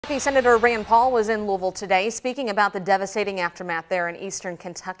Senator Rand Paul was in Louisville today speaking about the devastating aftermath there in eastern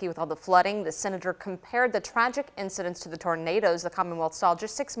Kentucky with all the flooding. The senator compared the tragic incidents to the tornadoes the Commonwealth saw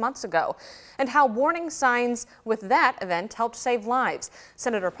just 6 months ago and how warning signs with that event helped save lives.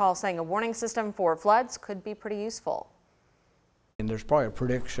 Senator Paul saying a warning system for floods could be pretty useful. And there's probably a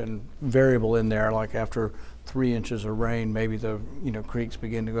prediction variable in there, like after 3 inches of rain, maybe the creeks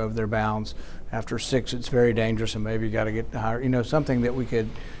begin to go over their bounds. After 6, it's very dangerous, and maybe you got to get higher. Something that we could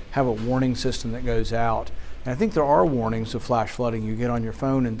have a warning system that goes out. And I think there are warnings of flash flooding you get on your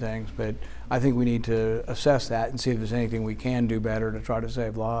phone and things, but I think we need to assess that and see if there's anything we can do better to try to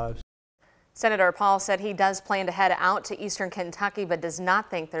save lives. Senator Paul said he does plan to head out to eastern Kentucky, but does not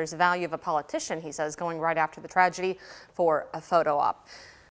think there's value of a politician, he says, going right after the tragedy for a photo op.